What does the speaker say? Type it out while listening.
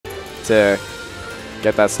to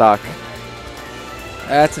get that stock.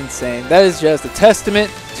 That's insane. That is just a testament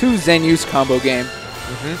to Zenyu's combo game.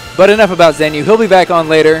 But enough about Zenyu. He'll be back on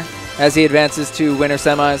later as he advances to winter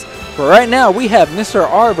semis. But right now, we have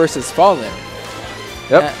Mr.R versus falln.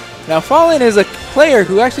 Yep. Now, falln is a player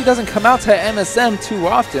who actually doesn't come out to MSM too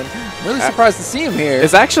often. I'm really surprised to see him here.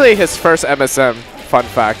 It's actually his first MSM, fun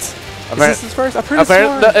fact. Is this his first?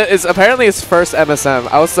 It's apparently his first MSM.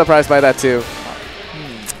 I was surprised by that too.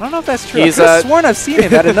 I don't know if that's true. I could have sworn I've seen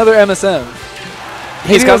him at another MSM.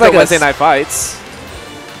 He's come to Wednesday Night Fights.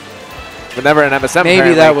 But never an MSM.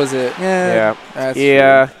 Maybe apparently. that was it.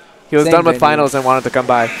 Yeah. He was done with finals and wanted to come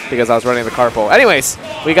by because I was running the carpool. Anyways,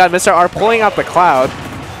 we got Mr.R pulling out the cloud.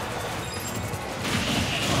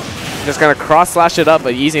 Just gonna cross slash it up,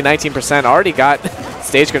 but easy 19%. Already got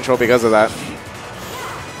stage control because of that.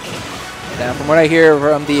 Now, from what I hear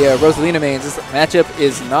from the Rosalina mains, this matchup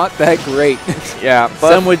is not that great. Yeah,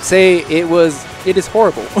 some would say it is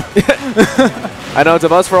horrible. I know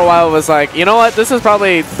Devos for a while was like, you know what, this is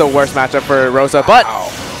probably the worst matchup for Rosa, but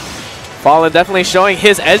falln definitely showing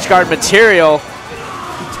his edge guard material.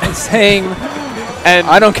 Saying, and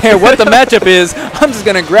I don't care what the matchup is, I'm just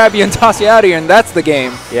going to grab you and toss you out of here, and that's the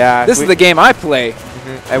game. Yeah. This is the game I play.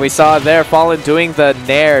 And we saw there falln doing the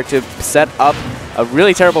nair to set up a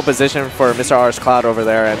really terrible position for Mr.R's cloud over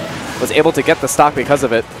there and was able to get the stock because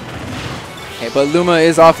of it. Okay, but Luma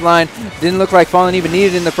is offline. Didn't look like falln even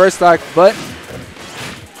needed in the first stock, but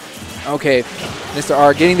okay.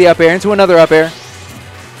 Mr.R getting the up air into another up air.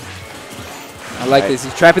 I like this.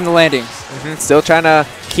 He's trapping the landings. Still trying to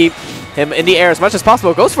keep him in the air as much as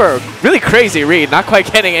possible. Goes for a really crazy read. Not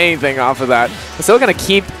quite getting anything off of that. But still going to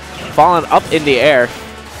keep falln up in the air.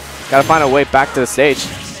 Got to find a way back to the stage.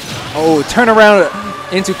 Oh, turn around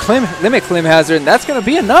into limit Clim Hazard, and that's going to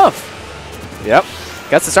be enough. Yep.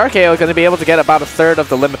 Gets the start KO, going to be able to get about a third of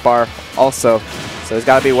the limit bar also. So he's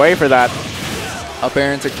got to be wary for that. Up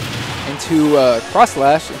air into cross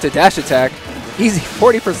slash, into dash attack. Easy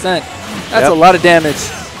 40%. That's a lot of damage.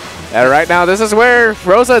 And right now, this is where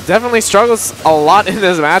Rosa definitely struggles a lot in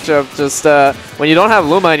this matchup. Just when you don't have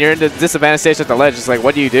Luma and you're in the disadvantage stage at the ledge, it's like,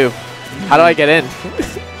 what do you do? How do I get in?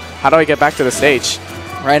 How do I get back to the stage?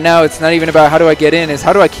 Right now, it's not even about how do I get in, it's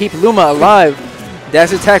how do I keep Luma alive.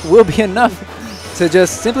 Dash attack will be enough to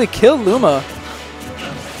just simply kill Luma.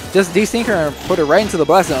 Just desync her and put her right into the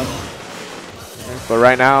blast zone. But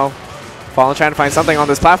right now, falln trying to find something on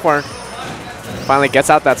this platform. Finally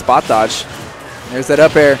gets out that spot dodge. There's that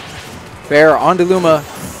up air. Fair onto Luma.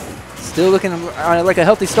 Still looking like a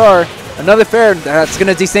healthy star. Another fair. That's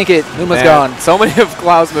going to desync it. Luma's gone. So many of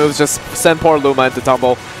Cloud's moves just send poor Luma into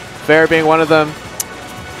tumble. Fair being one of them.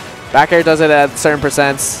 Back air does it at certain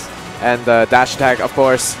percents. And dash attack, of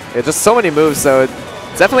course. It's just so many moves, so it's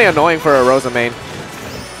definitely annoying for a Rosa main.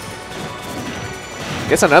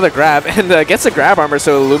 Gets another grab, and gets a grab armor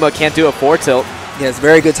so Luma can't do a forward tilt. Yes,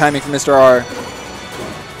 very good timing from Mr.R.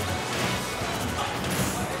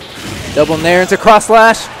 Double nair into cross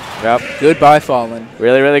slash. Yep. Goodbye, falln.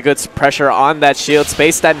 Really, really good pressure on that shield.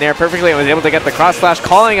 Spaced that nair perfectly and was able to get the cross slash,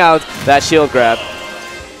 calling out that shield grab.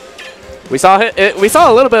 We saw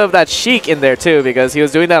a little bit of that Sheik in there too, because he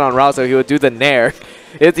was doing that on Razo. He would do the nair.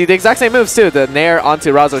 It's the exact same moves too. The nair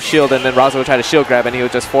onto Razo's shield, and then Razo would try to shield grab, and he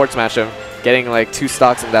would just forward smash him, getting like 2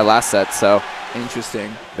 stocks in that last set. So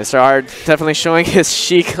interesting. Mr.R definitely showing his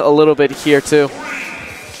Sheik a little bit here too.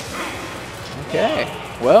 Okay.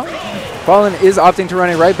 Well, falln is opting to run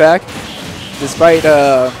it right back, despite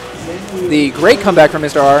the great comeback from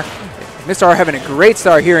Mr.R. Mr.R having a great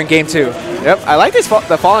start here in Game 2. Yep, I like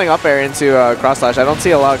the falling up air into cross slash. I don't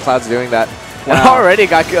see a lot of Clouds doing that. Wow. And already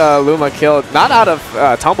got Luma killed, not out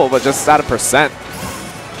of tumble, but just out of percent.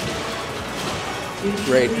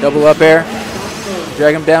 Great, double up air.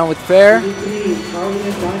 Drag him down with fair.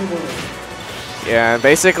 Yeah, and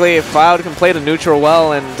basically if Cloud can play the neutral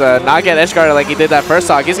well and not get edge guarded like he did that first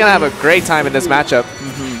stock, he's going to have a great time in this matchup.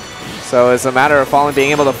 So it's a matter of falln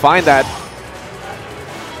being able to find that.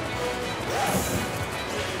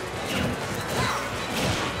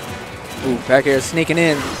 Ooh, back air sneaking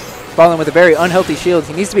in. Falln with a very unhealthy shield.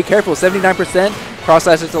 He needs to be careful. 79%. Cross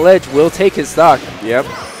slash at the ledge will take his stock. Yep.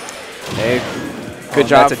 Hey, good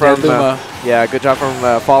job from Luma. Yeah, good job from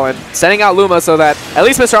falln. Sending out Luma so that at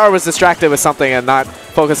least Mr.R was distracted with something and not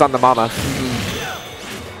focused on the mama.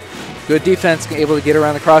 Good defense, able to get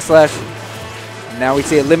around the cross slash. Now we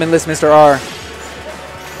see a limitless Mr.R.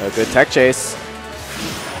 A good tech chase.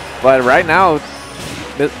 But right now,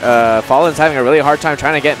 falln's having a really hard time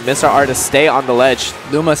trying to get Mr.R to stay on the ledge.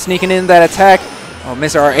 Luma sneaking in that attack. Oh,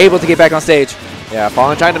 Mr.R able to get back on stage. Yeah,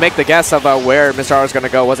 falln trying to make the guess about where Mr.R is going to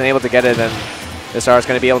go. Wasn't able to get it, and Mr.R is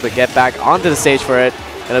going to be able to get back onto the stage for it.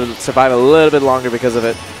 Going to survive a little bit longer because of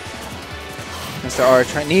it.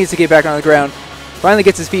 Mr.R needs to get back on the ground. Finally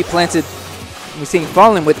gets his feet planted. We're seeing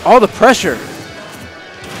falln with all the pressure.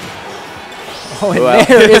 Oh, and Well.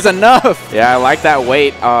 there is enough. Yeah, I like that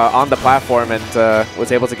weight on the platform and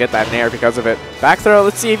was able to get that nair because of it. Back throw,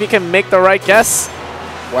 let's see if you can make the right guess.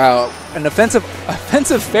 Wow, an offensive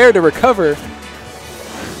fair to recover.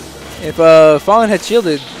 If falln had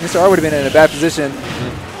shielded, Mr.R would have been in a bad position.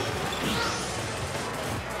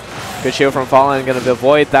 Good shield from falln, going to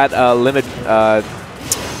avoid that limit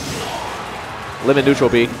neutral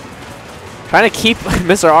B. Trying to keep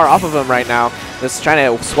Mr.R off of him right now. Just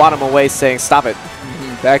trying to swat him away, saying, stop it.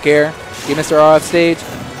 Back air. Get Mr.R off stage.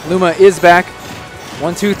 Luma is back.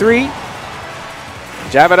 1, 2, 3.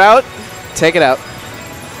 Jab it out. Take it out.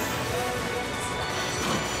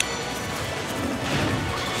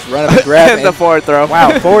 Just run up and grab And the forward throw.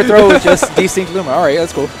 Wow, forward throw was just desync Luma. All right,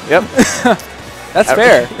 that's cool. Yep. That's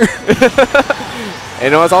fair. And you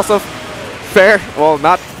know what's also fair? Well,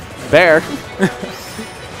 not fair.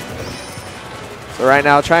 So right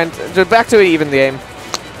now, trying to back to an even game.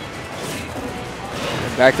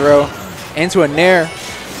 Back throw into a nair.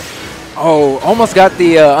 Oh, almost got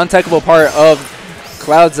the untechable part of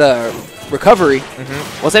Cloud's recovery.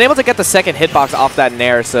 Wasn't able to get the second hitbox off that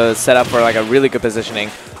nair, so set up for like a really good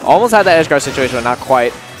positioning. Almost had that edge guard situation, but not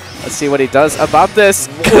quite. Let's see what he does about this.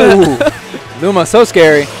 Ooh. Luma, so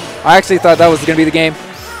scary. I actually thought that was going to be the game.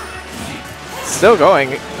 Still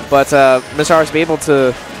going, but Mr.R is able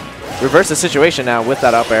to reverse the situation now with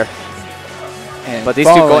that up air. And But these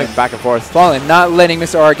two going back and forth. falln, not letting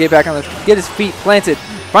Mr.R get back on get his feet planted.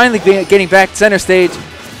 Finally getting back center stage.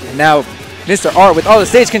 And now Mr.R with all the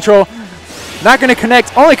stage control. Not going to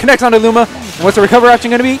connect, only connects onto Luma. And what's the recovery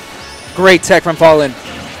option going to be? Great tech from falln.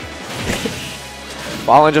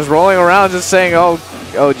 Falln just rolling around, just saying,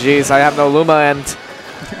 oh geez, I have no Luma, and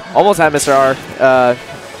almost had Mr.R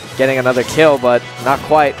getting another kill, but not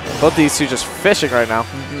quite. Both these two just fishing right now.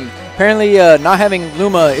 Apparently, not having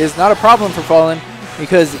Luma is not a problem for falln,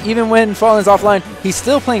 because even when falln's offline, he's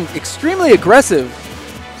still playing extremely aggressive.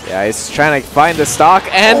 Yeah, he's trying to find the stock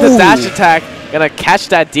and the dash attack. Gonna catch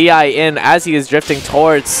that DI in as he is drifting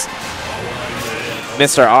towards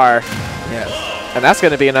Mr.R. Yeah. And that's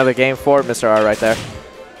gonna be another game for Mr.R right there.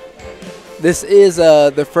 This is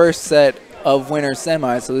the first set of winner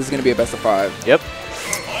semis, so this is going to be a best of 5. Yep.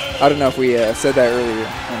 I don't know if we said that earlier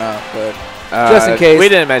or not, but just in case. We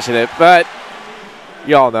didn't mention it, but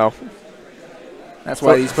y'all know. That's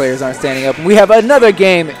why these players aren't standing up. And we have another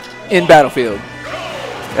game in Battlefield.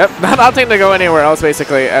 Yep, not opting to go anywhere else,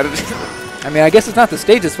 basically. I mean, I guess it's not the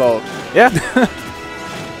stage's fault. Yeah.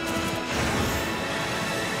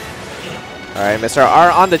 All right,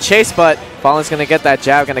 Mr.R on the chase, but falln's going to get that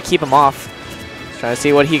jab, going to keep him off. Trying to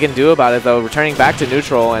see what he can do about it, though. Returning back to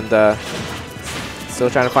neutral and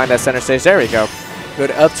still trying to find that center stage. There we go.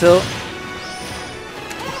 Good up tilt.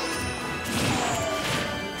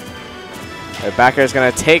 The backer is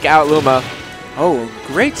going to take out Luma. Oh,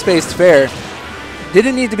 great spaced fair.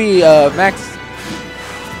 Didn't need to be max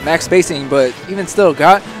spacing, but even still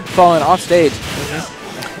got falln off stage.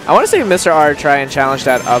 I want to see Mr.R try and challenge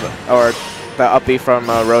that up, or the up B from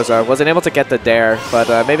Rosa. Wasn't able to get the dare,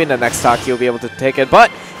 but maybe in the next stock he'll be able to take it.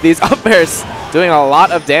 But these up airs doing a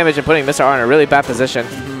lot of damage and putting Mr.R in a really bad position.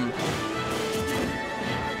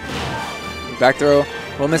 Back throw.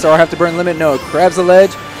 Will Mr.R have to burn limit? No. Grabs the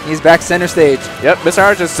ledge. He's back center stage. Yep,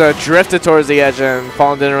 Mr.R just drifted towards the edge, and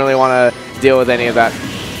falln didn't really want to deal with any of that.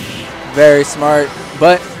 Very smart,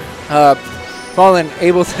 but falln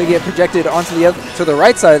able to get projected onto the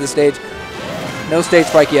right side of the stage. No stage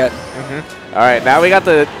spike yet. All right, now we got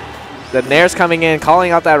the nairs coming in,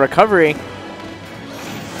 calling out that recovery.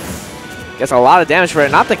 Gets a lot of damage for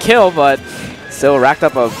it. Not the kill, but still racked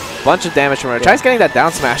up a bunch of damage from it. Tries getting that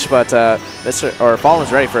down smash, but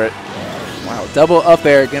falln's ready for it. Wow, double up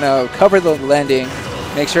air, gonna cover the landing.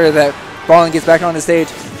 Make sure that falln gets back on the stage.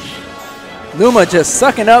 Luma just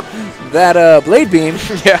sucking up that blade beam.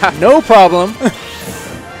 Yeah. No problem.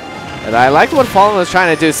 And I liked what falln was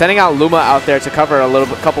trying to do, sending out Luma out there to cover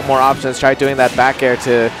couple more options. Try doing that back air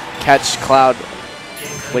to catch Cloud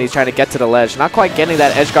when he's trying to get to the ledge. Not quite getting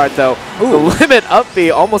that edge guard though. Ooh. The limit up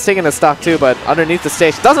B, almost taking the stock too, but underneath the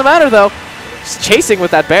stage. Doesn't matter though. Just chasing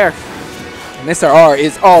with that bear. Mr.R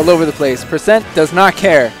is all over the place. Percent does not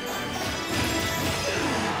care.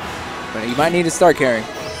 But he might need to start caring.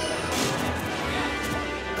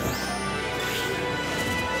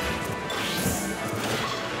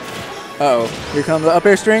 Uh-oh, here come the up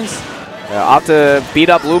air strings. Opt to beat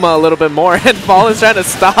up Luma a little bit more, and falln's trying to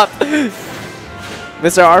stop.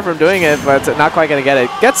 Mr.R from doing it, but not quite going to get it.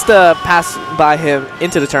 Gets the pass by him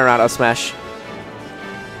into the turnaround of smash.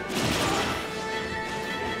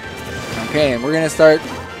 Okay, and we're going to start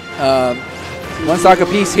one stock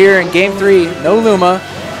apiece here in game 3. No Luma,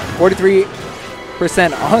 43%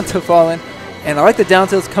 onto falln. And I like the down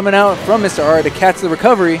tilts coming out from Mr.R to catch the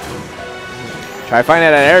recovery. Try finding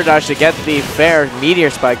an air dodge to get the fair meteor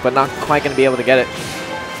spike, but not quite going to be able to get it.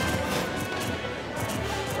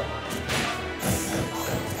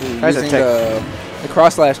 Using the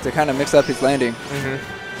cross slash to kind of mix up his landing.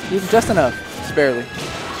 Even just enough, just barely.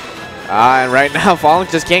 And right now,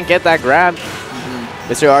 falln just can't get that grab.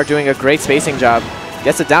 Mr.R doing a great spacing job.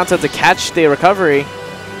 Gets it down tilt to catch the recovery.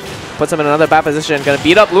 Puts him in another bad position. Going to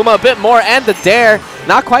beat up Luma a bit more, and the dare.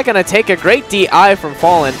 Not quite going to take a great DI from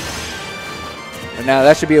falln. And now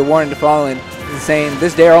that should be a warning to falln. Saying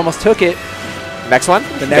this dare almost took it. Next one?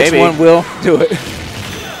 The next one will do it.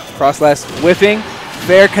 Cross slash whipping.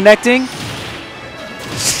 Fair connecting.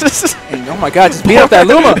 And oh my god, just beat up that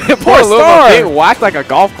Luma. Poor Luma being whacked like a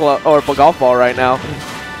golf club or a golf ball right now.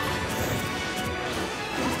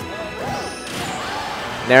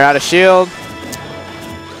 Nair out of shield.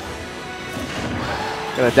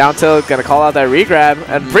 Gonna down tilt, gonna call out that regrab,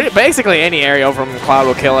 and basically any aerial from Cloud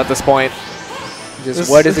will kill at this point. Just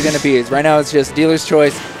what is it gonna be? Right now it's just dealer's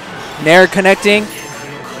choice. Nair connecting.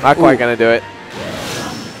 Not quite gonna do it.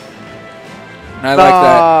 I like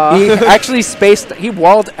that. He actually spaced, he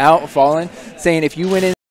walled out falln, saying if you went in